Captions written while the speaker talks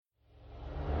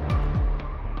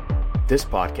This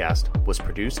podcast was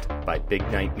produced by Big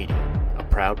Night Media, a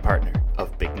proud partner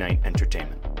of Big Night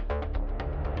Entertainment.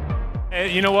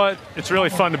 Hey, you know what? It's really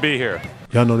fun to be here.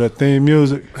 Y'all know that theme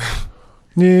music?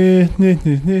 Yeah, yeah,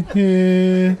 yeah,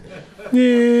 yeah,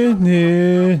 yeah,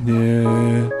 yeah,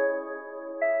 yeah.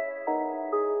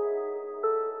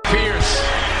 Pierce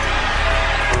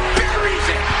buries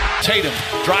it. Tatum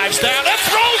drives down and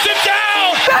throws it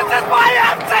down. This is my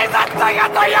in-season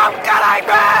ticket to you kidding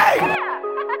me?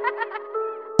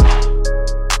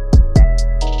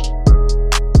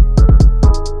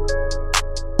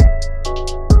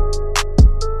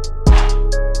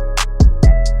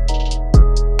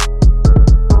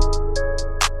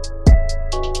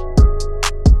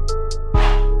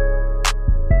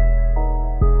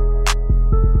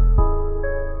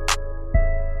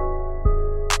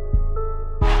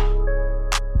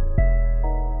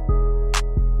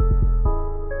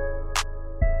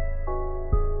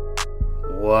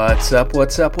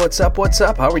 What's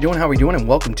up? How are we doing? And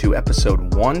welcome to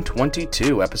episode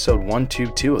 122 of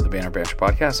the Banner Banter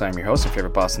Podcast. I'm your host and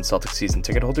favorite Boston Celtics season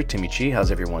ticket holder, Timmy Chi.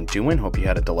 How's everyone doing? Hope you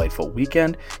had a delightful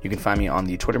weekend. You can find me on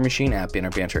the Twitter machine at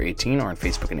BannerBanter18 or on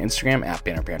Facebook and Instagram at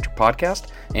Banner Banter Podcast.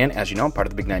 And as you know, I'm part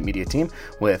of the Big Night Media team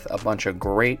with a bunch of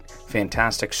great,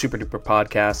 fantastic, super duper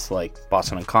podcasts like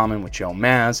Boston Uncommon with Joe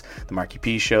Maz, The Marky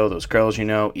P Show, Those Girls You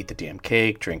Know, Eat the Damn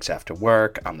Cake, Drinks After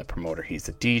Work, I'm the Promoter, He's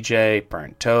the DJ,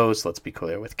 Burnt Toast, Let's Be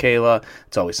Clear with Kayla,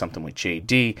 It's Always Something with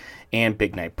JD, and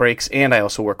Big Night Breaks. And I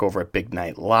also work over at Big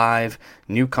Night Live,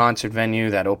 new concert venue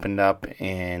that opened up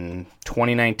in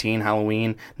 2019,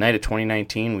 Halloween night of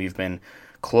 2019. We've been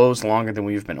closed longer than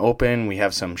we've been open. We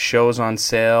have some shows on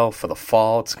sale for the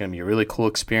fall. It's going to be a really cool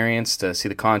experience to see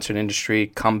the concert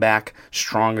industry come back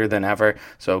stronger than ever.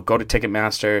 So go to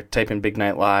Ticketmaster, type in Big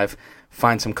Night Live,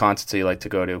 find some concerts that you like to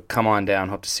go to. Come on down.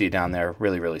 Hope to see you down there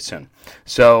really, really soon.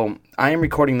 So I am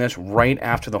recording this right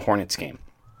after the Hornets game.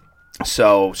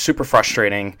 So super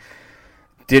frustrating.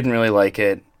 Didn't really like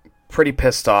it. Pretty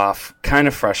pissed off, kind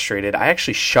of frustrated. I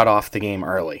actually shut off the game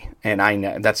early, and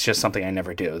that's just something I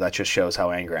never do. That just shows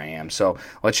how angry I am. So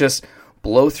let's just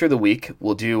blow through the week.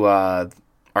 We'll do our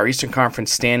Eastern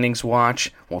Conference standings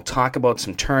watch. We'll talk about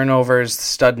some turnovers, the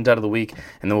stud and dud of the week,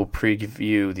 and then we'll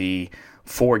preview the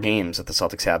 4 games that the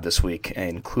Celtics have this week,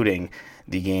 including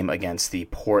the game against the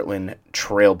Portland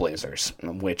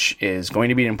Trailblazers, which is going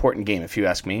to be an important game if you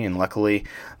ask me. And luckily,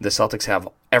 the Celtics have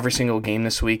every single game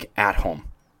this week at home.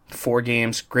 4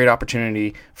 games, great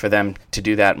opportunity for them to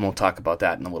do that, and we'll talk about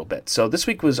that in a little bit. So this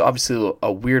week was obviously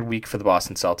a weird week for the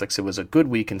Boston Celtics. It was a good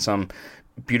week in some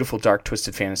beautiful, dark,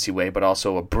 twisted fantasy way, but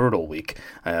also a brutal week.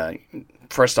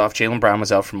 First off, Jaylen Brown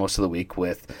was out for most of the week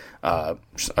with a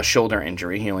shoulder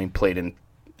injury. He only played in,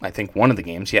 I think, one of the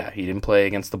games. Yeah, he didn't play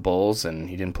against the Bulls, and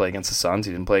he didn't play against the Suns.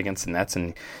 He didn't play against the Nets, and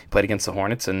he played against the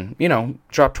Hornets, and,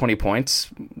 dropped 20 points.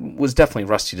 Was definitely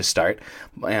rusty to start.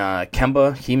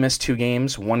 Kemba, he missed 2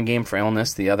 games, 1 game for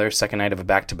illness, the other second night of a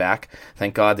back-to-back.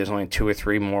 Thank God there's only 2 or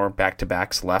 3 more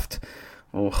back-to-backs left.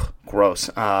 Ugh, gross.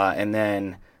 And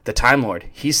then the Time Lord,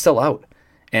 he's still out.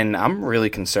 And I'm really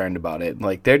concerned about it.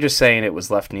 Like, they're just saying it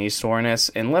was left knee soreness,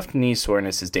 and left knee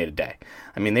soreness is day-to-day.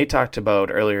 I mean, they talked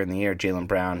about earlier in the year Jaylen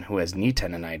Brown, who has knee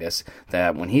tendonitis,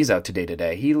 that when he's out to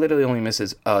day-to-day, he literally only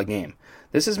misses a game.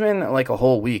 This has been like a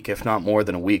whole week, if not more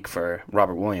than a week, for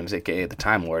Robert Williams, a.k.a. the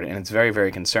Time Lord, and it's very, very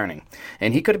concerning.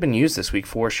 And he could have been used this week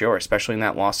for sure, especially in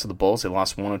that loss to the Bulls. They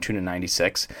lost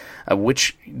 102-96,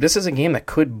 which this is a game that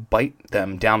could bite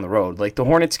them down the road. Like the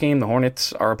Hornets game, the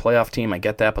Hornets are a playoff team, I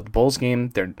get that, but the Bulls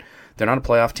game, they're not a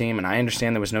playoff team, and I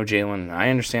understand there was no Jaylen, I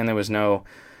understand there was no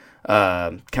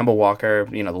Kemba Walker,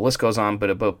 the list goes on,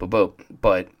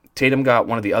 but Tatum got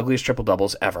one of the ugliest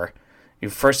triple-doubles ever.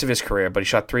 First of his career, but he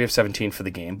shot 3 of 17 for the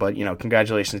game. But,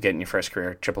 congratulations getting your first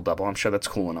career triple-double. I'm sure that's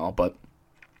cool and all. But,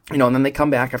 and then they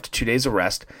come back after 2 days of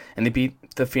rest, and they beat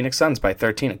the Phoenix Suns by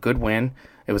 13. A good win.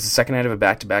 It was the second night of a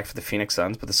back-to-back for the Phoenix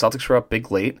Suns, but the Celtics were up big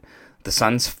late. The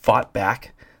Suns fought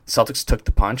back. The Celtics took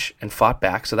the punch and fought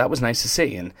back, so that was nice to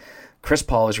see. And Chris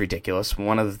Paul is ridiculous.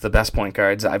 One of the best point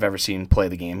guards I've ever seen play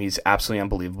the game. He's absolutely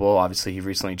unbelievable. Obviously, he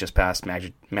recently just passed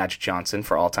Magic Johnson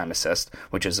for all-time assist,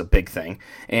 which is a big thing.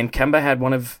 And Kemba had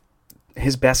one of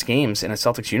his best games in a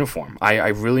Celtics uniform. I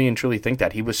really and truly think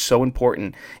that. He was so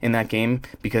important in that game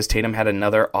because Tatum had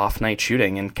another off-night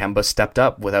shooting, and Kemba stepped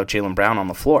up without Jaylen Brown on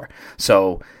the floor.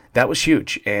 So that was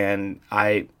huge, and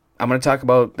I'm going to talk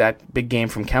about that big game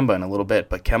from Kemba in a little bit,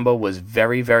 but Kemba was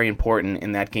very, very important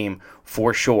in that game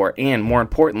for sure. And more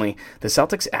importantly, the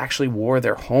Celtics actually wore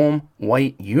their home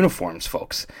white uniforms,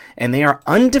 folks. And they are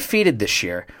undefeated this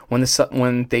year when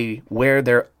they wear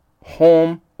their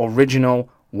home original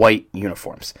white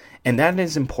uniforms. And that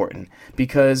is important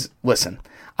because, listen,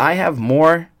 I have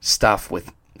more stuff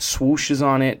with swooshes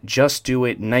on it, Just Do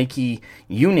It, Nike,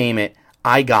 you name it,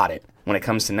 I got it when it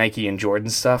comes to Nike and Jordan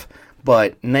stuff.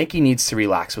 But Nike needs to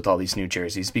relax with all these new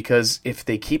jerseys because if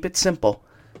they keep it simple,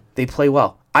 they play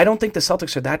well. I don't think the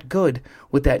Celtics are that good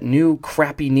with that new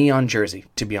crappy neon jersey,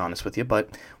 to be honest with you, but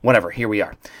whatever, here we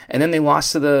are. And then they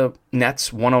lost to the Nets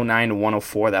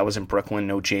 109-104. That was in Brooklyn.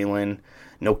 No Jalen,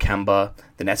 no Kemba.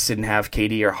 The Nets didn't have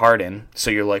KD or Harden, so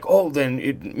you're like, oh, then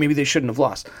maybe they shouldn't have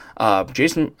lost.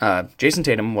 Jason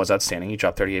Tatum was outstanding. He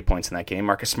dropped 38 points in that game.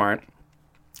 Marcus Smart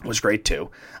was great too,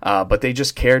 but they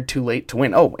just cared too late to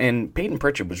win. Oh, and Peyton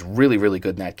Pritchard was really, really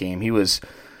good in that game. He was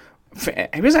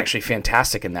actually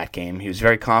fantastic in that game. He was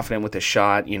very confident with his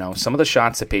shot. You know, some of the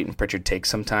shots that Peyton Pritchard takes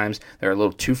sometimes, they're a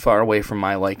little too far away from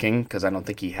my liking because I don't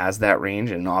think he has that range.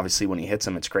 And obviously when he hits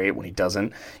them, it's great. When he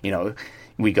doesn't, you know,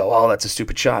 we go, oh, that's a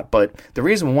stupid shot. But the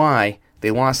reason why they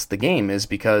lost the game is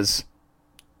because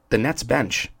the Nets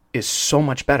bench is so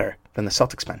much better than the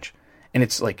Celtics bench. And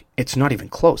it's like, it's not even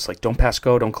close. Like, don't pass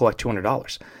go, don't collect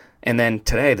 $200. And then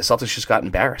today, the Celtics just got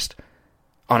embarrassed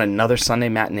on another Sunday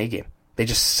matinee game. They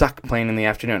just suck playing in the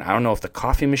afternoon. I don't know if the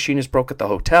coffee machine is broke at the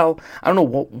hotel. I don't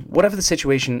know, whatever the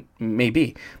situation may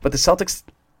be. But the Celtics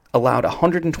allowed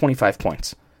 125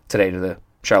 points today to the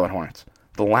Charlotte Hornets.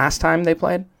 The last time they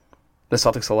played, the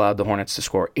Celtics allowed the Hornets to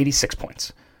score 86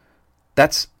 points.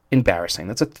 That's embarrassing.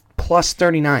 That's a plus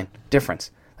 39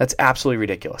 difference. That's absolutely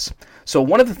ridiculous. So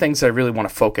one of the things that I really want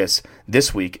to focus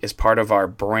this week is part of our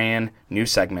brand new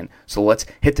segment. So let's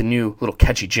hit the new little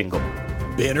catchy jingle.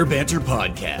 Banner Banter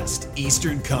Podcast,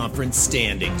 Eastern Conference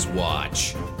Standings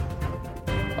Watch.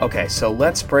 Okay, so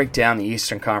let's break down the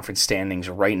Eastern Conference standings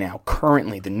right now.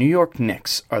 Currently, the New York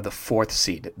Knicks are the 4th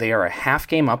seed. They are a half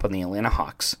game up on the Atlanta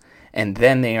Hawks. And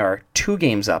then they are 2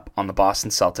 games up on the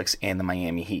Boston Celtics and the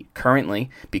Miami Heat. Currently,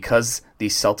 because the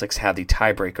Celtics have the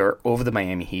tiebreaker over the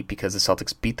Miami Heat, because the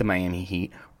Celtics beat the Miami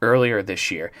Heat earlier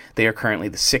this year, they are currently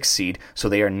the 6th seed, so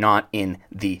they are not in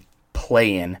the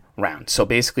play-in round. So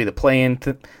basically, the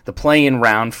play-in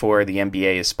round for the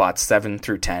NBA is spots 7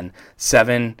 through 10.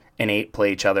 7 and 8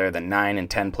 play each other, then 9 and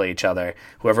 10 play each other.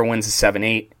 Whoever wins the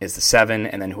 7-8 is the 7,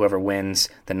 and then whoever wins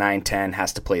the 9-10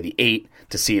 has to play the 8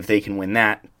 to see if they can win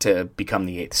that to become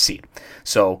the 8th seed.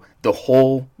 So the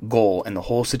whole goal and the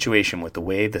whole situation with the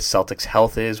way the Celtics'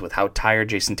 health is, with how tired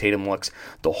Jason Tatum looks,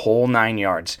 the whole 9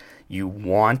 yards, you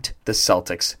want the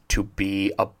Celtics to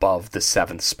be above the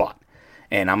 7th spot.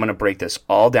 And I'm going to break this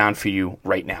all down for you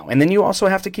right now. And then you also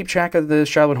have to keep track of the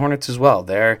Charlotte Hornets as well.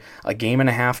 They're a game and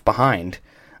a half behind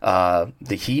the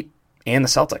Heat and the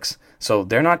Celtics. So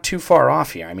they're not too far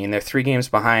off here. I mean, they're 3 games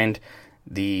behind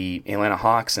the Atlanta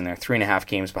Hawks, and they're 3.5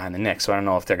 games behind the Knicks, so I don't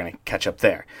know if they're going to catch up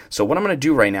there. So what I'm going to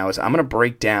do right now is I'm going to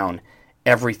break down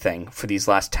everything for these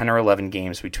last 10 or 11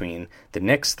 games between the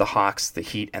Knicks, the Hawks, the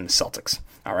Heat, and the Celtics.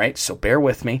 All right, so bear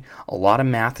with me. A lot of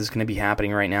math is going to be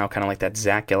happening right now, kind of like that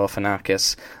Zach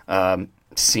Galifianakis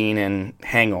scene in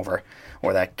Hangover,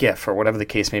 or that GIF, or whatever the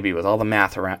case may be, with all the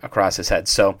math across his head.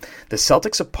 So the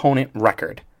Celtics' opponent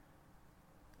record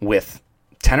with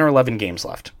 10 or 11 games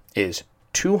left is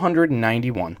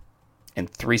 291 and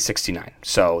 369.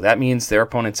 So that means their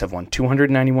opponents have won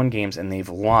 291 games and they've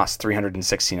lost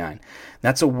 369.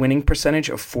 That's a winning percentage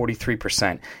of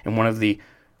 43% in one of the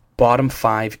bottom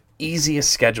 5 easiest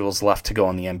schedules left to go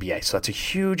in the NBA. So that's a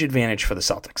huge advantage for the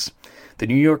Celtics. The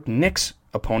New York Knicks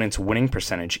opponent's winning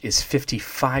percentage is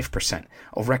 55%,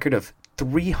 a record of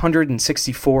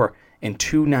 364 and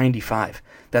 295.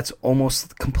 That's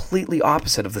almost completely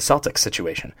opposite of the Celtics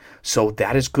situation. So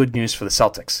that is good news for the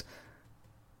Celtics.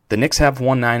 The Knicks have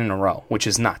won 9 in a row, which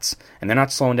is nuts. And they're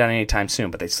not slowing down anytime soon,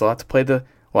 but they still have to play the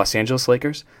Los Angeles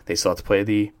Lakers. They still have to play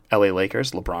the LA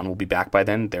Lakers. LeBron will be back by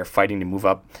then. They're fighting to move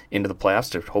up into the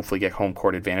playoffs to hopefully get home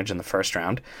court advantage in the first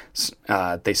round.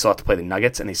 They still have to play the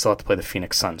Nuggets, and they still have to play the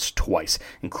Phoenix Suns twice,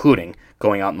 including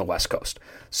going out on the West Coast.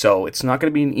 So it's not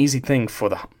going to be an easy thing for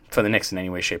the Knicks in any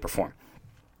way, shape, or form.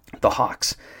 The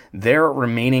Hawks, their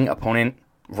remaining opponent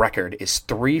record is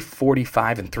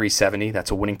 345 and 370.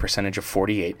 That's a winning percentage of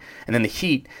 48. And then the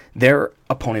Heat, their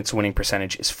opponent's winning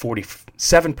percentage is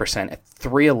 47% at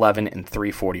 311 and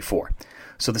 344.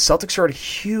 So the Celtics are at a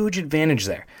huge advantage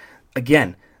there.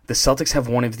 Again, the Celtics have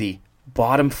one of the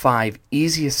bottom 5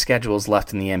 easiest schedules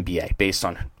left in the NBA based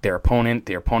on their opponent,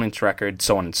 their opponent's record,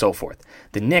 so on and so forth.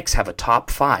 The Knicks have a top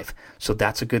 5, so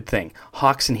that's a good thing.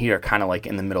 Hawks and Heat are kind of like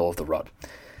in the middle of the road.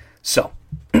 So,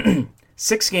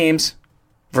 6 games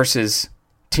versus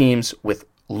teams with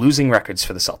losing records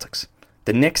for the Celtics.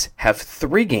 The Knicks have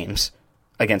 3 games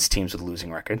against teams with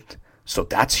losing records. So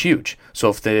that's huge. So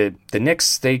if the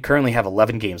Knicks, they currently have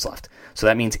 11 games left. So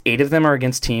that means 8 of them are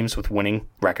against teams with winning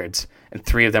records, and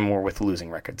 3 of them were with losing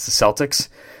records. The Celtics,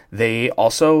 they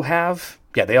also have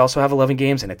 11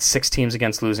 games, and it's 6 teams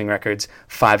against losing records,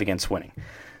 5 against winning.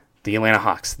 The Atlanta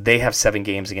Hawks, they have 7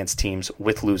 games against teams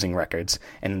with losing records,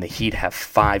 and the Heat have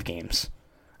 5 games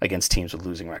against teams with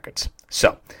losing records.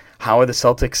 So how are the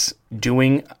Celtics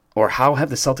doing, or how have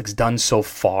the Celtics done so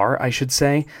far, I should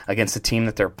say, against the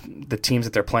teams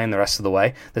that they're playing the rest of the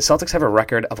way? The Celtics have a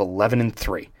record of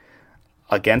 11-3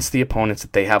 against the opponents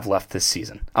that they have left this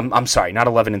season. I'm sorry, not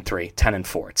 11-3,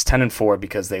 10-4. It's 10-4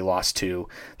 because they lost to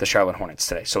the Charlotte Hornets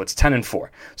today. So it's 10-4.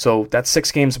 So that's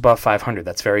 6 games above 500.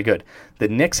 That's very good. The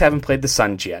Knicks haven't played the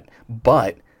Suns yet,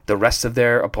 but the rest of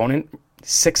their opponent,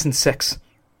 6-6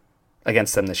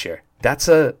 against them this year. That's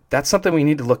something we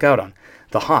need to look out on.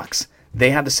 The Hawks,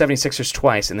 they have the 76ers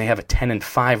twice, and they have a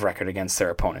 10-5 record against their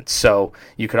opponents. So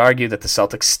you could argue that the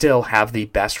Celtics still have the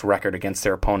best record against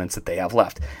their opponents that they have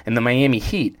left. And the Miami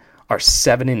Heat are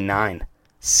 7-9.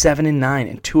 7-9,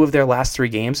 and 2 of their last 3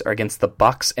 games are against the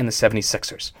Bucks and the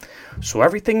 76ers. So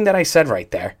everything that I said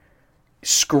right there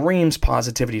screams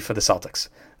positivity for the Celtics.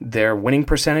 Their winning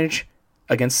percentage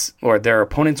or their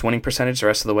opponent's winning percentage the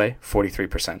rest of the way,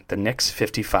 43%. The Knicks,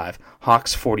 55%.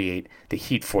 Hawks, 48%. The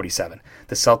Heat, 47%.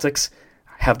 The Celtics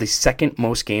have the second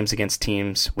most games against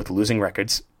teams with losing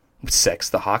records, with 6.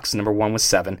 The Hawks, number 1, with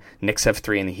 7. Knicks have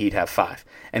 3, and the Heat have 5.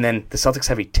 And then the Celtics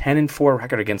have a 10-4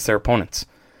 record against their opponents,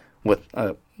 with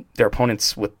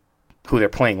who they're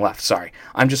playing left. Sorry,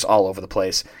 I'm just all over the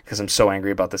place because I'm so angry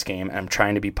about this game, and I'm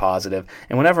trying to be positive.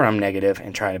 And whenever I'm negative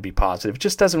and trying to be positive, it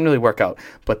just doesn't really work out.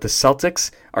 But the Celtics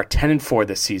are 10-4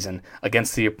 this season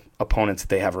against the opponents that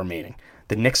they have remaining.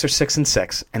 The Knicks are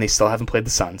 6-6, and they still haven't played the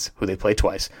Suns, who they played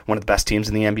twice, one of the best teams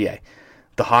in the NBA.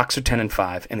 The Hawks are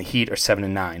 10-5, and the Heat are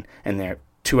 7-9, and they're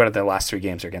 2 out of their last 3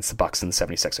 games are against the Bucks and the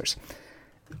 76ers.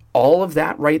 All of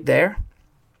that right there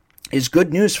is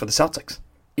good news for the Celtics.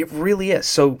 It really is.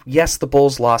 So, yes, the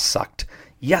Bulls' loss sucked.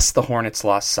 Yes, the Hornets'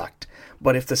 loss sucked.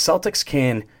 But if the Celtics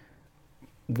can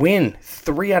win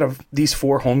 3 out of these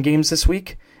 4 home games this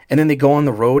week, and then they go on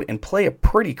the road and play a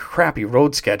pretty crappy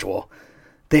road schedule,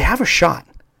 they have a shot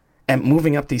at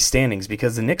moving up these standings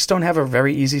because the Knicks don't have a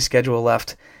very easy schedule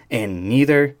left, and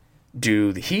neither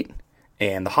do the Heat,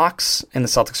 and the Hawks and the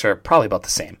Celtics are probably about the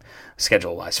same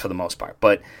schedule-wise for the most part.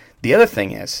 But the other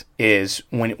thing is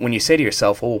when you say to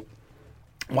yourself, oh,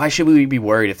 why should we be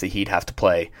worried if the Heat have to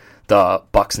play the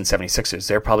Bucks and 76ers?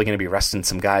 They're probably going to be resting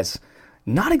some guys.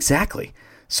 Not exactly.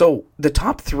 So the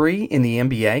top 3 in the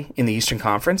NBA in the Eastern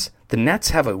Conference, the Nets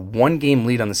have a 1-game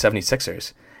lead on the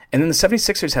 76ers, and then the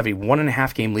 76ers have a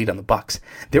 1.5-game lead on the Bucks.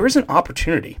 There is an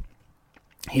opportunity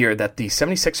here that the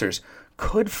 76ers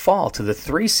could fall to the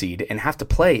 3 seed and have to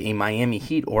play a Miami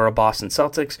Heat or a Boston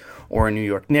Celtics or a New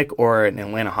York Knicks or an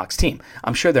Atlanta Hawks team.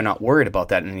 I'm sure they're not worried about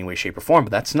that in any way, shape, or form,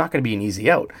 but that's not going to be an easy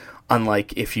out.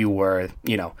 Unlike if you were,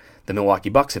 the Milwaukee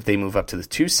Bucks, if they move up to the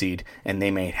 2 seed and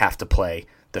they may have to play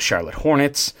the Charlotte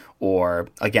Hornets or,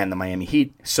 again, the Miami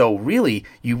Heat. So really,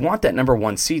 you want that number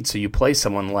 1 seed, so you play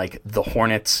someone like the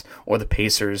Hornets or the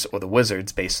Pacers or the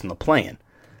Wizards based on the play-in.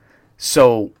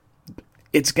 So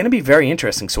it's going to be very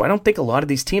interesting. So I don't think a lot of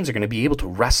these teams are going to be able to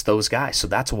rest those guys. So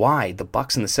that's why the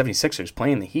Bucks and the 76ers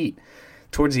playing the Heat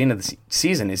towards the end of the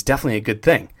season is definitely a good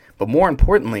thing. But more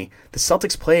importantly, the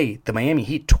Celtics play the Miami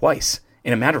Heat twice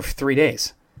in a matter of 3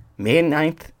 days. May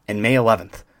 9th and May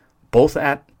 11th, both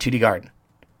at TD Garden.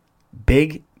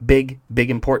 Big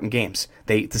important games.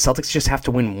 The Celtics just have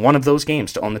to win one of those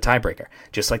games to own the tiebreaker.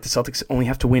 Just like the Celtics only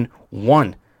have to win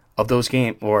one of those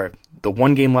games, or the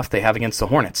 1 game left they have against the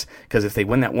Hornets, because if they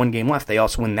win that 1 game left, they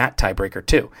also win that tiebreaker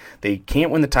too. They can't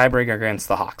win the tiebreaker against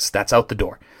the Hawks. That's out the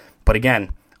door. But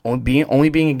again, only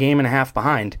being a game and a half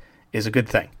behind is a good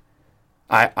thing.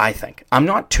 I think. I'm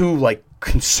not too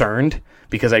concerned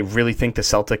because I really think the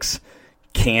Celtics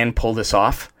can pull this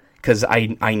off, because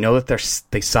I know that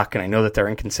they suck and I know that they're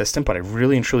inconsistent, but I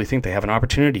really and truly think they have an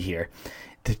opportunity here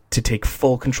to take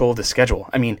full control of the schedule.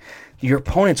 I mean, your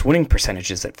opponent's winning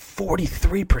percentage is at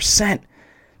 43%,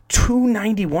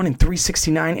 291 and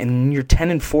 369, and you're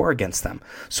 10-4 against them.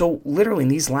 So literally in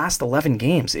these last 11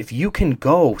 games, if you can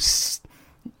go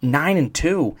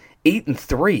 9-2,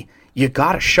 8-3, you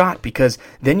got a shot, because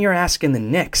then you're asking the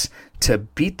Knicks to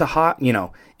beat the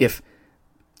if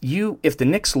the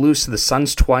Knicks lose to the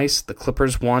Suns twice, the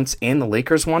Clippers once, and the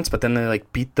Lakers once, but then they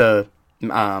beat the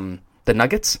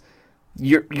Nuggets,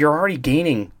 you're already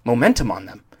gaining momentum on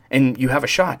them, and you have a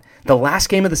shot. The last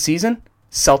game of the season,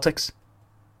 Celtics,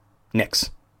 Knicks.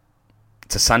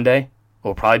 It's a Sunday.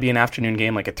 It'll probably be an afternoon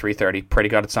game, like at 3:30. Pray to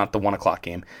God it's not the 1 o'clock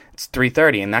game. It's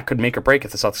 3:30, and that could make or break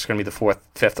if the Celtics are going to be the 4th,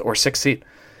 5th, or 6th seed.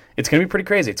 It's going to be pretty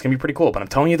crazy. It's going to be pretty cool. But I'm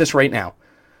telling you this right now.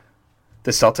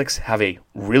 The Celtics have a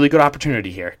really good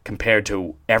opportunity here compared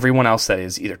to everyone else that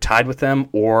is either tied with them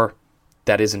or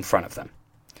that is in front of them.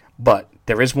 But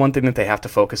there is one thing that they have to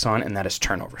focus on, and that is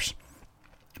turnovers.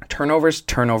 Turnovers.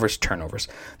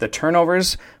 The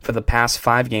turnovers for the past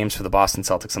 5 games for the Boston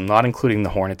Celtics, I'm not including the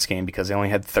Hornets game because they only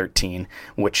had 13,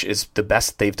 which is the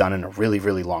best they've done in a really,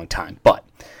 really long time. But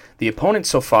the opponents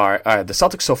so far, the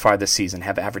Celtics so far this season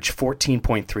have averaged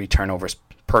 14.3 turnovers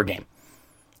per game.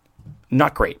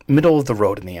 Not great. Middle of the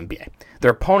road in the NBA.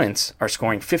 Their opponents are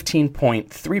scoring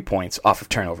 15.3 points off of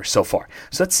turnovers so far.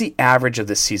 So that's the average of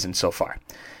this season so far.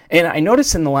 And I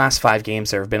noticed in the last 5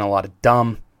 games there have been a lot of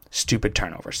dumb, stupid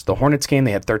turnovers. The Hornets game,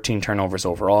 they had 13 turnovers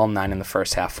overall, 9 in the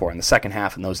first half, 4 in the second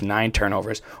half, and those 9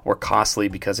 turnovers were costly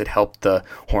because it helped the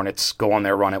Hornets go on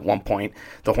their run at one point.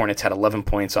 The Hornets had 11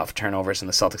 points off of turnovers, and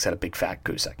the Celtics had a big fat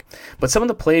goose egg. But some of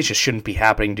the plays just shouldn't be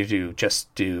happening due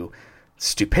to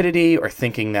stupidity or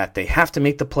thinking that they have to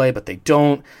make the play, but they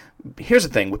don't. Here's the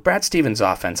thing. With Brad Stevens'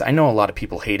 offense, I know a lot of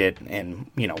people hate it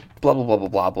and, blah, blah, blah, blah,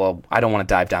 blah, blah. I don't want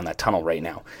to dive down that tunnel right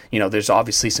now. There's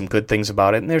obviously some good things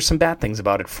about it, and there's some bad things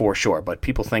about it for sure, but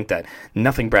people think that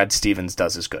nothing Brad Stevens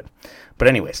does is good. But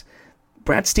anyways,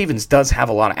 Brad Stevens does have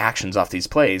a lot of actions off these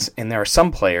plays, and there are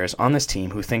some players on this team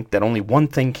who think that only one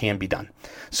thing can be done.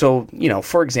 So,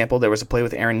 for example, there was a play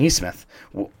with Aaron Nesmith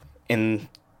in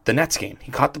the Nets game.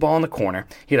 He caught the ball in the corner.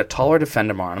 He had a taller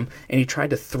defender on him, and he tried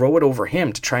to throw it over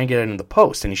him to try and get it into the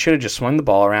post, and he should have just swung the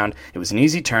ball around. It was an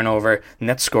easy turnover.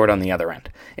 Nets scored on the other end.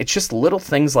 It's just little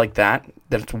things like that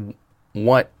that's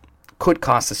what could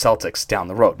cost the Celtics down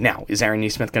the road. Now, is Aaron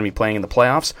Nesmith going to be playing in the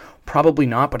playoffs? Probably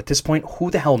not, but at this point,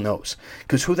 who the hell knows?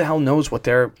 Because who the hell knows what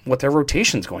their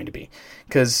rotation is going to be?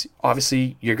 Because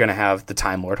obviously, you're going to have the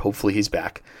Time Lord. Hopefully, he's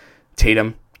back.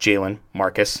 Tatum, Jalen,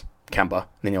 Marcus, Kemba.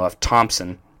 Then you'll have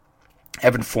Thompson,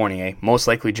 Evan Fournier, most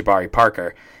likely Jabari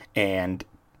Parker, and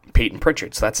Peyton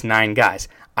Pritchard. So that's 9 guys.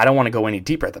 I don't want to go any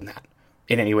deeper than that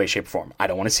in any way, shape, or form. I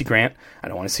don't want to see Grant. I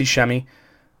don't want to see Shemi.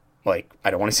 I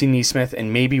don't want to see Nesmith,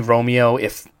 and maybe Romeo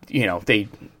if, they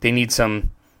need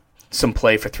some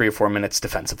play for 3 or 4 minutes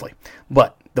defensively.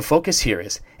 But the focus here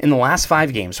is, in the last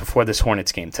 5 games before this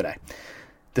Hornets game today,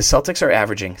 the Celtics are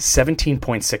averaging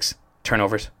 17.6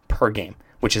 turnovers per game,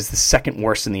 which is the second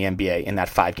worst in the NBA in that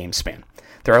 5-game span.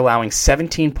 They're allowing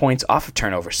 17 points off of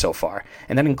turnovers so far,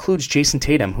 and that includes Jason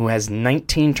Tatum, who has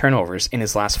 19 turnovers in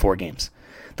his last 4 games.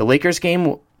 The Lakers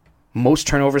game, most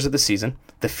turnovers of the season.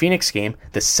 The Phoenix game,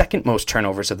 the second most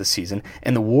turnovers of the season.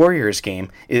 And the Warriors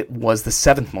game, it was the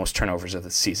 7th most turnovers of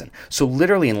the season. So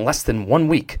literally in less than 1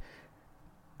 week,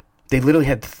 they literally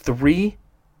had 3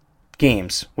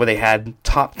 games where they had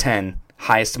top 10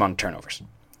 highest amount of turnovers.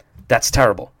 That's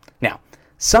terrible. Now,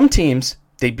 some teams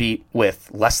they beat with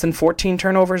less than 14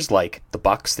 turnovers, like the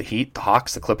Bucks, the Heat, the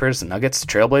Hawks, the Clippers, the Nuggets, the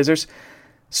Trailblazers.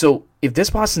 So if this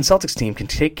Boston Celtics team can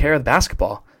take care of the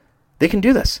basketball, they can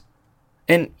do this.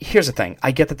 And here's the thing.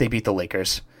 I get that they beat the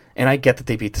Lakers, and I get that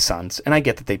they beat the Suns, and I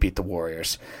get that they beat the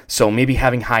Warriors. So maybe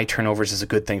having high turnovers is a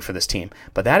good thing for this team.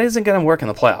 But that isn't going to work in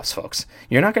the playoffs, folks.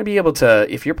 You're not going to be able to,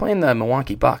 if you're playing the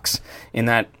Milwaukee Bucks in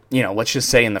that, let's just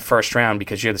say in the first round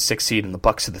because you're the 6th seed and the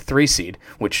Bucks are the 3 seed,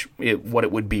 what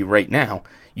it would be right now,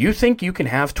 you think you can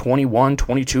have 21,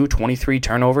 22, 23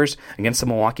 turnovers against the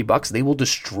Milwaukee Bucks? They will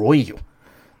destroy you.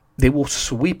 They will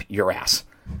sweep your ass.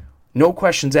 No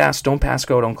questions asked. Don't pass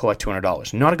go. Don't collect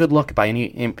 $200. Not a good look by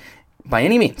any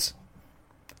means.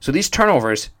 So these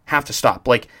turnovers have to stop.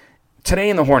 Like today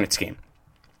in the Hornets game,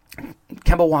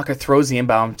 Kemba Walker throws the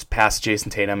inbound pass to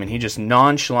Jason Tatum, and he just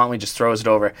nonchalantly just throws it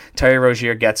over. Terry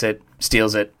Rozier gets it,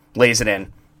 steals it, lays it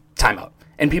in, timeout.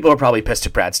 And people are probably pissed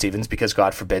at Brad Stevens because,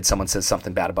 God forbid, someone says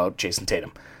something bad about Jason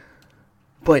Tatum.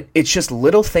 But it's just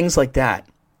little things like that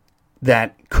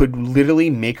that could literally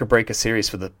make or break a series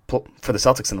for the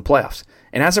Celtics in the playoffs.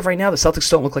 And as of right now, the Celtics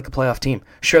don't look like a playoff team.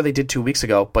 Sure, they did 2 weeks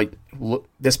ago, but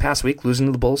this past week, losing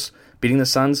to the Bulls, beating the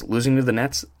Suns, losing to the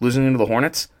Nets, losing to the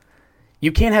Hornets,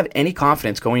 you can't have any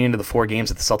confidence going into the 4 games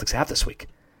that the Celtics have this week.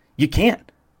 You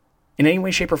can't. In any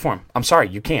way, shape, or form. I'm sorry,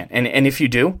 you can't. And if you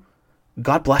do,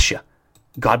 God bless you.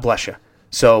 God bless you.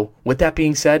 So, with that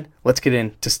being said, let's get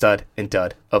into Stud and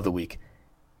Dud of the Week.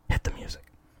 Hit the music.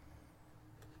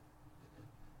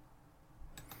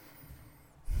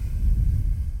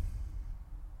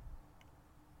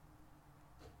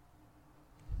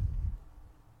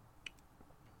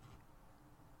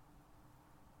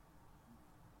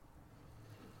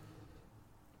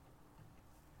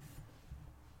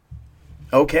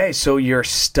 Okay, so your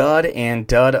stud and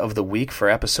dud of the week for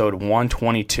episode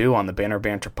 122 on the Banner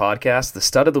Banter podcast. The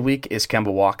stud of the week is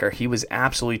Kemba Walker. He was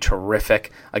absolutely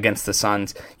terrific against the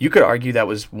Suns. You could argue that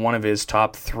was one of his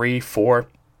top 3, 4,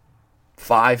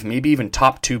 5, maybe even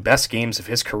top 2 best games of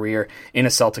his career in a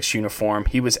Celtics uniform.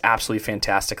 He was absolutely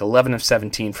fantastic. 11 of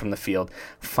 17 from the field,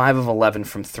 5 of 11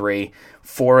 from 3,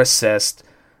 4 assists.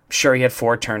 Sure, he had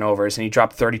 4 turnovers, and he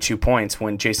dropped 32 points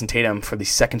when Jason Tatum, for the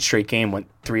second straight game, went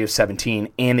 3 of 17,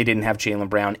 and they didn't have Jaylen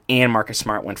Brown, and Marcus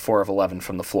Smart went 4 of 11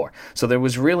 from the floor. So there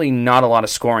was really not a lot of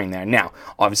scoring there. Now,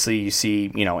 obviously, you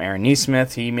see, Aaron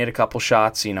Nesmith, he made a couple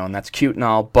shots, and that's cute and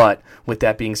all, but with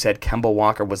that being said, Kemba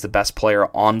Walker was the best player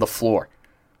on the floor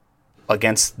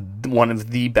against one of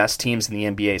the best teams in the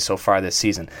NBA so far this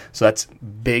season. So that's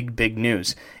big, big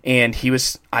news. And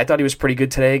I thought he was pretty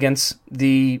good today against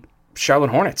the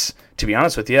Charlotte Hornets, to be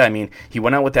honest with you. I mean, he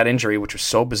went out with that injury, which was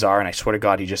so bizarre, and I swear to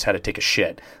God, he just had to take a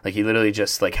shit. Like, he literally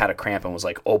just had a cramp and was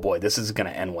like, oh boy, this is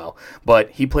going to end well.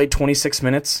 But he played 26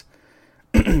 minutes.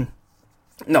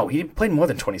 No, he played more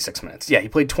than 26 minutes. Yeah, he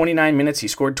played 29 minutes. He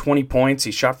scored 20 points.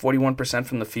 He shot 41%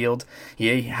 from the field.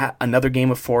 He had another game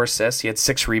of 4 assists. He had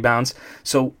 6 rebounds.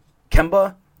 So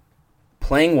Kemba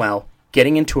playing well,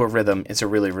 getting into a rhythm is a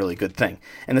really, really good thing.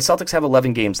 And the Celtics have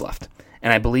 11 games left.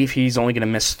 And I believe he's only going to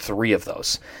miss 3 of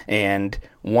those. And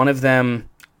one of them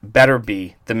better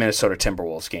be the Minnesota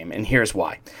Timberwolves game. And here's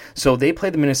why. So they play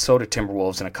the Minnesota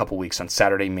Timberwolves in a couple weeks on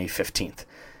Saturday, May 15th.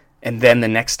 And then the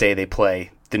next day they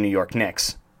play the New York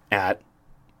Knicks at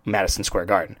Madison Square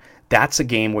Garden. That's a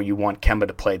game where you want Kemba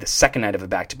to play the second night of a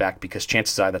back-to-back because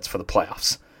chances are that's for the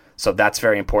playoffs. So that's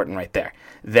very important right there.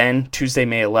 Then Tuesday,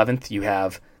 May 11th, you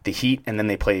have the Heat, and then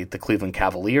they play the Cleveland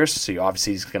Cavaliers. So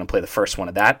obviously he's going to play the first one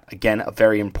of that. Again, a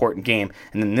very important game.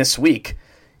 And then this week,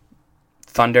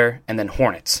 Thunder and then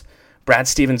Hornets. Brad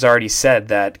Stevens already said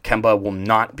that Kemba will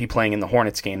not be playing in the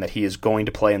Hornets game, that he is going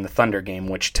to play in the Thunder game,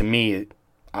 which to me,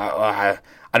 I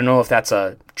don't know if that's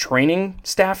a training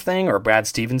staff thing or Brad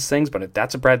Stevens things, but if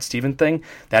that's a Brad Stevens thing,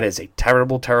 that is a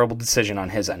terrible, terrible decision on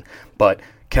his end. But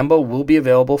Kemba will be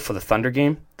available for the Thunder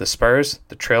game, the Spurs,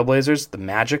 the Trailblazers, the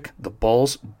Magic, the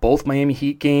Bulls, both Miami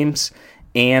Heat games,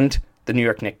 and the New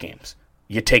York Knicks games.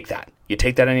 You take that. You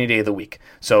take that any day of the week.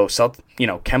 So,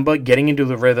 Kemba getting into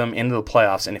the rhythm, into the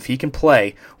playoffs, and if he can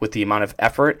play with the amount of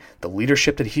effort, the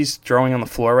leadership that he's throwing on the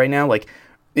floor right now, like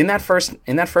in that first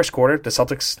quarter, the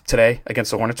Celtics today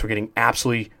against the Hornets were getting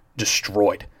absolutely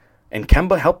destroyed. And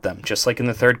Kemba helped them, just like in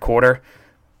the third quarter.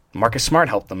 Marcus Smart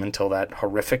helped them until that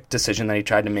horrific decision that he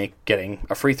tried to make, getting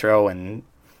a free throw, and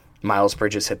Miles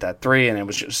Bridges hit that 3, and it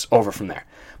was just over from there.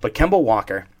 But Kemba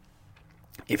Walker,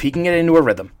 if he can get into a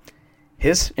rhythm,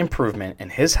 his improvement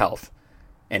and his health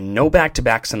and no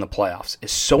back-to-backs in the playoffs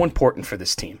is so important for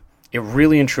this team. It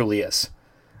really and truly is.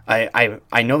 I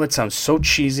know that sounds so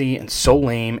cheesy and so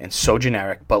lame and so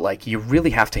generic, but you really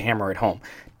have to hammer it home.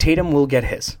 Tatum will get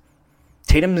his.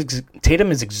 Tatum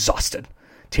is exhausted.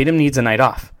 Tatum needs a night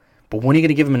off. But when are you going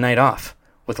to give him a night off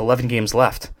with 11 games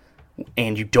left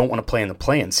and you don't want to play in the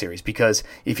play-in series? Because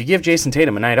if you give Jason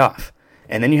Tatum a night off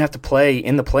and then you have to play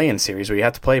in the play-in series where you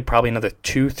have to play probably another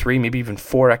 2, 3, maybe even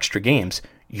 4 extra games,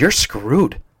 you're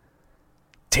screwed.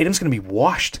 Tatum's going to be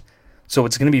washed. So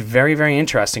it's going to be very, very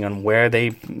interesting on where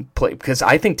they play, because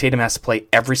I think Tatum has to play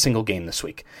every single game this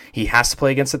week. He has to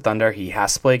play against the Thunder. He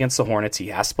has to play against the Hornets. He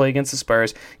has to play against the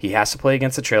Spurs. He has to play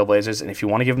against the Trailblazers. And if you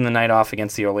want to give him the night off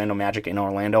against the Orlando Magic in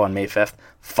Orlando on May 5th,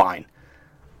 fine.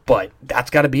 But that's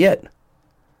got to be it.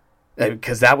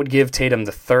 Because that would give Tatum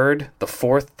the 3rd, the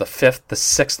 4th, the 5th, the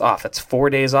 6th off. That's 4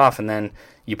 days off, and then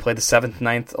you play the 7th,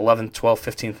 9th, 11th, 12th,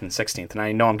 15th, and 16th. And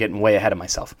I know I'm getting way ahead of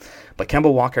myself. But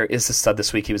Kemba Walker is the stud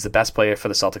this week. He was the best player for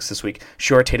the Celtics this week.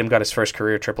 Sure, Tatum got his first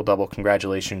career triple-double.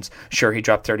 Congratulations. Sure, he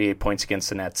dropped 38 points against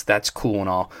the Nets. That's cool and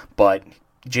all. But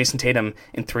Jason Tatum,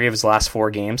 in 3 of his last 4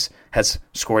 games, has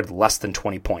scored less than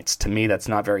 20 points. To me, that's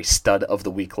not very stud of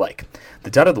the week-like.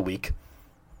 The dud of the week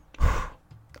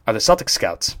are the Celtics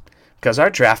scouts. Because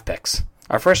our draft picks,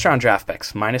 our first-round draft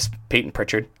picks, minus Peyton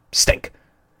Pritchard, stink.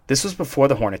 This was before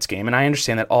the Hornets game, and I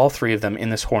understand that all 3 of them in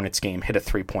this Hornets game hit a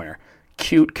 3-pointer.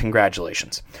 Cute,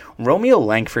 congratulations. Romeo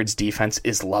Langford's defense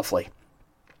is lovely.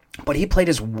 But he played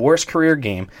his worst career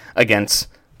game against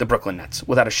the Brooklyn Nets,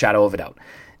 without a shadow of a doubt.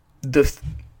 The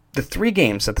 3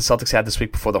 games that the Celtics had this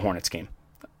week before the Hornets game,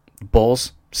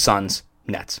 Bulls, Suns,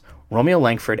 Nets. Romeo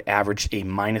Langford averaged a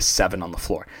 -7 on the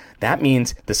floor. That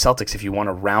means the Celtics, if you want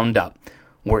to round up,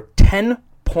 were 10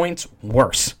 points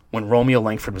worse when Romeo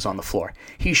Langford was on the floor.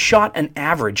 He shot an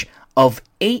average of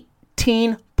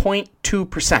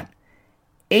 18.2%.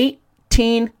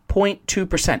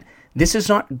 18.2%. This is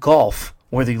not golf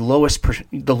where the lowest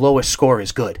score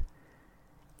is good.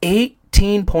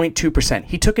 18.2%.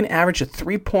 He took an average of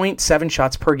 3.7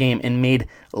 shots per game and made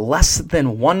less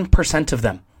than 1% of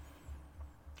them.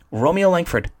 Romeo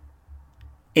Langford.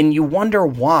 And you wonder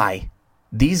why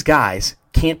these guys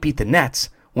can't beat the Nets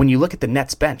when you look at the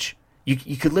Nets bench.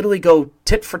 You could literally go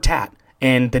tit for tat,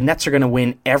 and the Nets are going to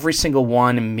win every single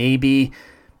one, and maybe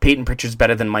Peyton Pritchard's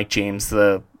better than Mike James,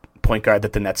 the point guard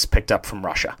that the Nets picked up from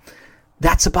Russia.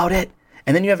 That's about it.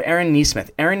 And then you have Aaron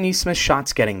Nesmith. Aaron Nesmith's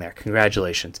shot's getting there.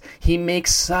 Congratulations. He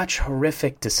makes such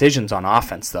horrific decisions on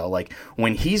offense, though. Like,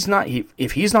 when if he's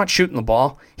not shooting the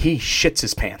ball, he shits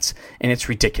his pants, and it's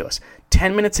ridiculous.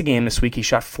 10 minutes a game this week, he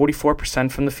shot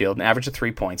 44% from the field, an average of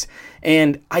 3 points.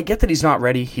 And I get that he's not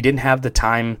ready. He didn't have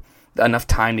enough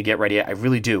time to get ready. I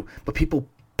really do. But people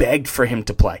begged for him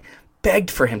to play,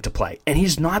 and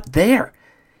he's not there.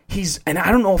 And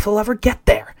I don't know if he'll ever get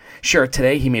there. Sure,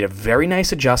 today he made a very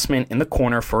nice adjustment in the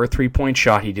corner for a 3-point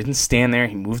shot. He didn't stand there.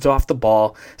 He moved off the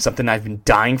ball, something I've been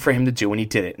dying for him to do, and he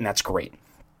did it, and that's great.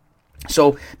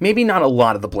 So maybe not a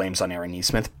lot of the blame's on Aaron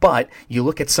Nesmith, but you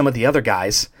look at some of the other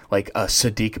guys, like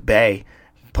Sadiq Bey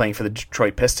playing for the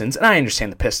Detroit Pistons, and I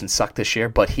understand the Pistons suck this year,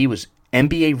 but he was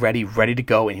NBA ready to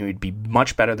go, and he would be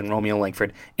much better than Romeo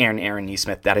Langford and Aaron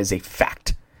Nesmith. That is a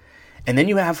fact. And then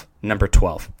you have number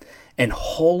 12. And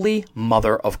holy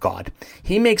mother of God,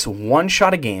 he makes one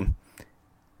shot a game,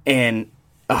 and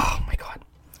oh my God.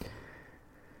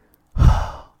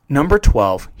 Number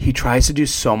 12, he tries to do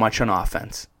so much on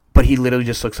offense, but he literally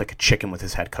just looks like a chicken with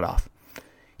his head cut off.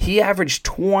 He averaged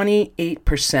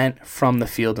 28% from the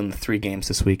field in the 3 games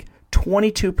this week,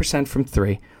 22% from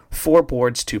 3, 4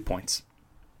 boards, 2 points.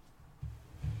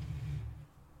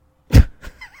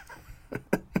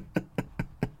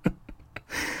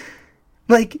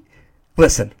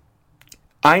 Listen,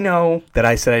 I know that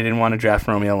I said I didn't want to draft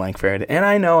Romeo Langford, and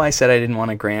I know I said I didn't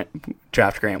want to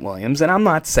draft Grant Williams, and I'm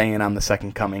not saying I'm the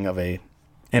second coming of a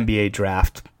NBA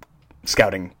draft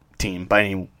scouting team by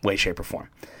any way, shape, or form.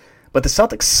 But the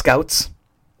Celtics scouts,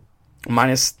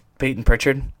 minus Peyton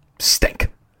Pritchard, stink.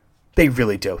 They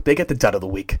really do. They get the dud of the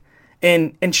week.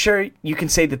 And sure, you can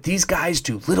say that these guys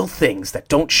do little things that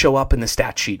don't show up in the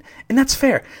stat sheet, and that's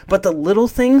fair. But the little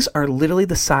things are literally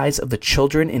the size of the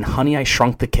children in Honey, I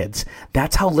Shrunk the Kids.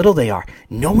 That's how little they are.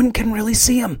 No one can really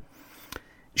see them.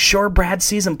 Sure, Brad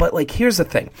sees them, but here's the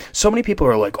thing. So many people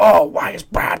are like, oh, why is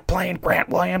Brad playing Grant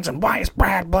Williams, and why is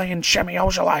Brad playing Shemi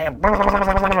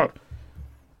Ojeleye?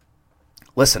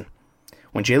 Listen,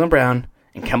 when Jaylen Brown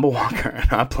and Kemba Walker are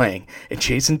not playing, and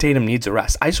Jason Tatum needs a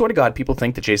rest. I swear to God, people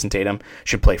think that Jason Tatum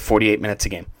should play 48 minutes a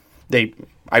game.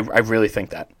 I really think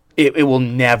that. It will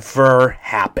never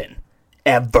happen.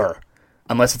 Ever.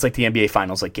 Unless it's like the NBA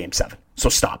Finals, like Game 7. So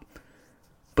stop.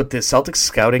 But the Celtics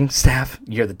scouting staff,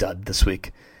 you're the dud this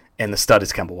week. And the stud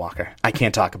is Kemba Walker. I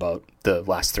can't talk about the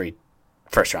last 3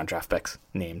 first-round draft picks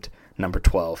named number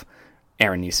 12,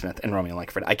 Aaron Nesmith, and Romeo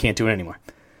Langford. I can't do it anymore.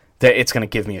 It's going to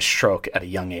give me a stroke at a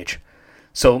young age.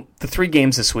 So the 3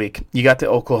 games this week, you got the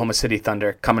Oklahoma City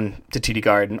Thunder coming to TD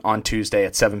Garden on Tuesday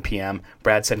at 7 p.m.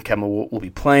 Brad said Kemba will be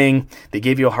playing. They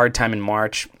gave you a hard time in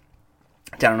March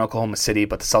down in Oklahoma City,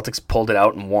 but the Celtics pulled it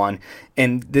out and won.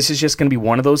 And this is just going to be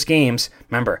one of those games.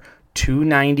 Remember,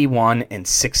 291 and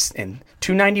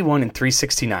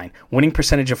 369, winning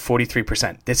percentage of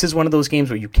 43%. This is one of those games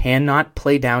where you cannot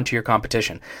play down to your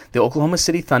competition. The Oklahoma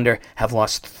City Thunder have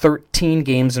lost 13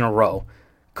 games in a row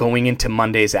going into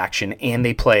Monday's action, and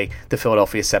they play the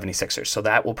Philadelphia 76ers. So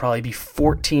that will probably be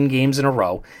 14 games in a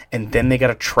row, and then they got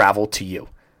to travel to you.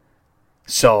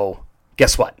 So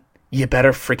guess what? You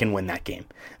better freaking win that game.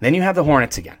 Then you have the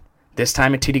Hornets again. This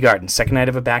time at TD Garden, second night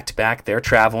of a back-to-back. They're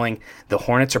traveling. The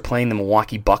Hornets are playing the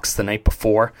Milwaukee Bucks the night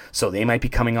before, so they might be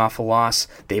coming off a loss.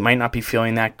 They might not be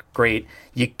feeling that great.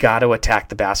 You got to attack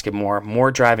the basket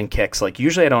more driving kicks.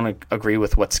 Usually I don't agree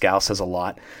with what Scal says a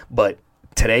lot, but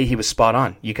today he was spot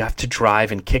on. You have to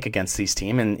drive and kick against these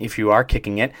teams, and if you are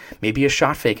kicking it, maybe a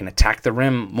shot fake and attack the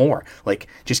rim more.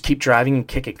 Just keep driving and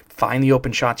kick it. Find the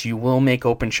open shots. You will make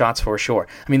open shots for sure.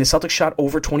 I mean, the Celtics shot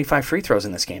over 25 free throws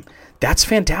in this game. That's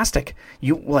fantastic.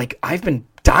 I've been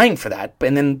dying for that,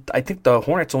 and then I think the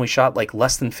Hornets only shot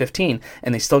less than 15,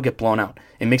 and they still get blown out.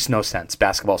 It makes no sense.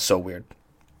 Basketball's so weird.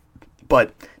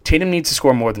 But Tatum needs to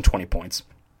score more than 20 points.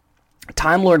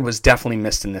 Time Lord was definitely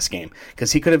missed in this game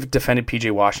because he could have defended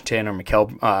P.J. Washington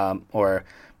or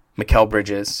Mikal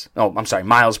Bridges. Oh, I'm sorry,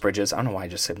 Miles Bridges. I don't know why I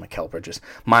just said Mikal Bridges.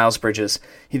 Miles Bridges.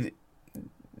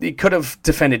 He could have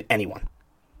defended anyone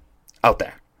out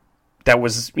there that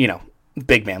was,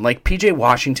 big man. P.J.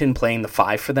 Washington playing the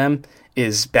 5 for them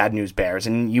is bad news bears,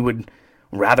 and you would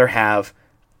rather have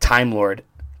Time Lord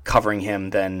covering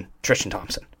him than Tristan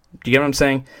Thompson. Do you get what I'm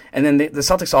saying? And then the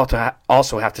Celtics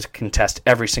also have to contest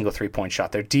every single three-point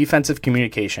shot. Their defensive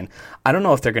communication, I don't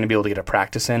know if they're going to be able to get a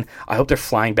practice in. I hope they're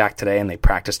flying back today and they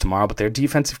practice tomorrow, but their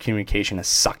defensive communication has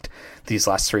sucked these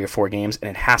last 3 or 4 games, and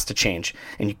it has to change.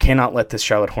 And you cannot let this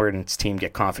Charlotte Hornets team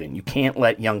get confident. You can't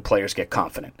let young players get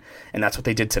confident. And that's what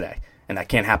they did today, and that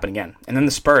can't happen again. And then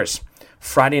the Spurs.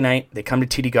 Friday night, they come to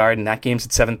TD Garden. That game's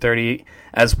at 7:30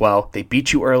 as well. They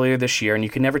beat you earlier this year, and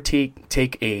you can never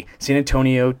take a San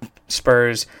Antonio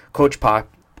Spurs Coach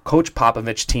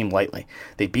Popovich team lightly.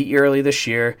 They beat you early this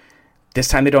year. This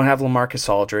time they don't have LaMarcus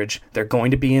Aldridge. They're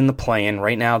going to be in the play-in.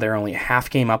 Right now, they're only a half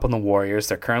game up on the Warriors.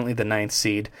 They're currently the 9th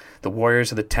seed. The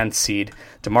Warriors are the 10th seed.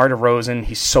 DeMar DeRozan,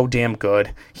 he's so damn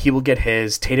good. He will get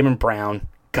his. Tatum and Brown.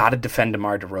 Got to defend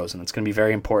DeMar DeRozan. It's going to be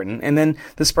very important. And then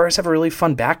the Spurs have a really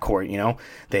fun backcourt,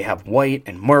 They have White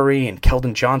and Murray and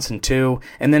Keldon Johnson too.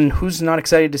 And then who's not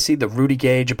excited to see the Rudy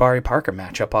Gay, Jabari Parker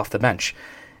matchup off the bench?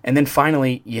 And then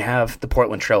finally, you have the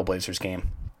Portland Trail Blazers game.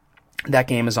 That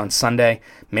game is on Sunday,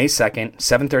 May 2nd,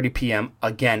 7:30 p.m.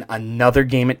 Again, another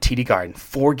game at TD Garden.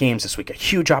 4 games this week. A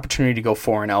huge opportunity to go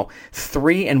 4-0.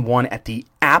 3-1 at the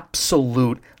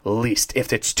absolute least.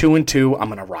 If it's 2-2, I'm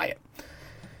going to riot.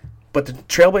 But the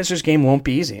Trailblazers game won't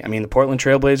be easy. I mean, the Portland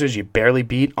Trailblazers, you barely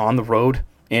beat on the road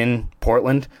in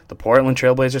Portland. The Portland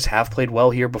Trailblazers have played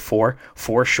well here before,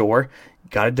 for sure. You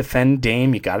got to defend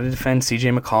Dame. You got to defend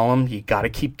CJ McCollum. You got to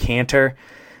keep Cantor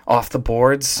off the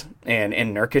boards and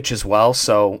Nurkic as well.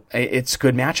 So it's a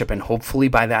good matchup. And hopefully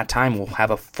by that time, we'll have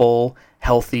a full,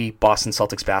 healthy Boston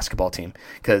Celtics basketball team,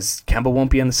 because Kemba won't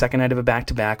be on the second night of a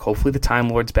back-to-back. Hopefully the Time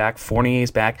Lord's back.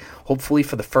 Fournier's back. Hopefully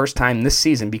for the first time this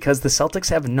season, because the Celtics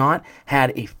have not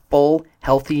had a full,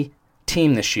 healthy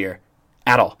team this year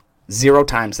at all. 0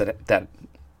 times that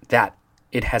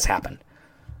it has happened.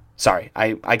 Sorry,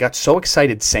 I got so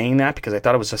excited saying that because I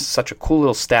thought it was just such a cool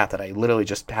little stat that I literally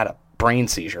just had a brain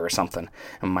seizure or something,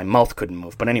 and my mouth couldn't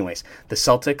move. But anyways, the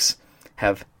Celtics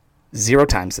have 0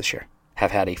 times this year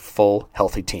have had a full,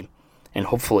 healthy team. And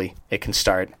hopefully it can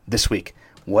start this week.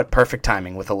 What perfect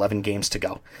timing with 11 games to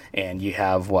go. And you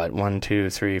have,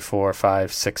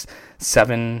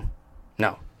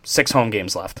 6 home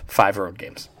games left. 5 road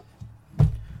games.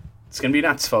 It's going to be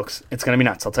nuts, folks. It's going to be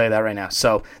nuts. I'll tell you that right now.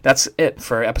 So that's it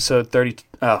for episode 30.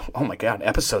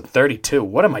 Episode 32.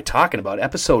 What am I talking about?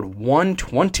 Episode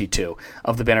 122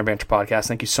 of the Banner Banter Podcast.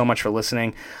 Thank you so much for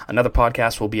listening. Another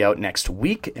podcast will be out next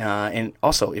week. And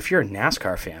also, if you're a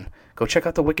NASCAR fan, go check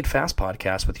out the Wicked Fast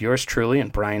Podcast with yours truly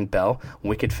and Brian Bell.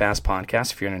 Wicked Fast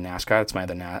Podcast. If you're in a NASCAR, that's my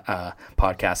other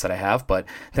podcast that I have. But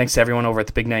thanks to everyone over at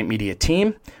the Big Night Media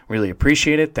team. Really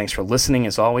appreciate it. Thanks for listening.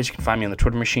 As always, you can find me on the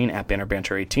Twitter machine at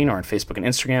BannerBanter18 or on Facebook and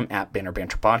Instagram at Banner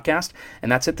Banter Podcast.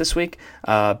 And that's it this week.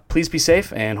 Please be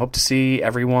safe and hope to see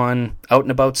everyone out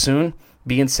and about soon.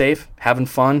 Being safe, having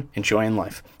fun, enjoying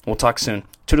life. We'll talk soon.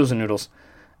 Toodles and noodles,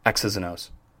 X's and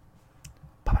O's.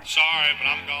 Bye-bye. Sorry, but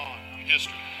I'm gone. I'm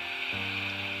history.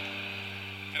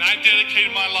 And I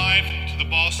dedicated my life to the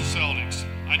Boston Celtics.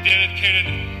 I dedicated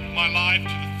my life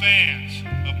to the fans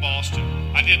of Boston.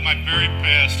 I did my very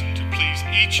best to please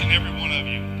each and every one of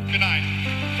you. Good night.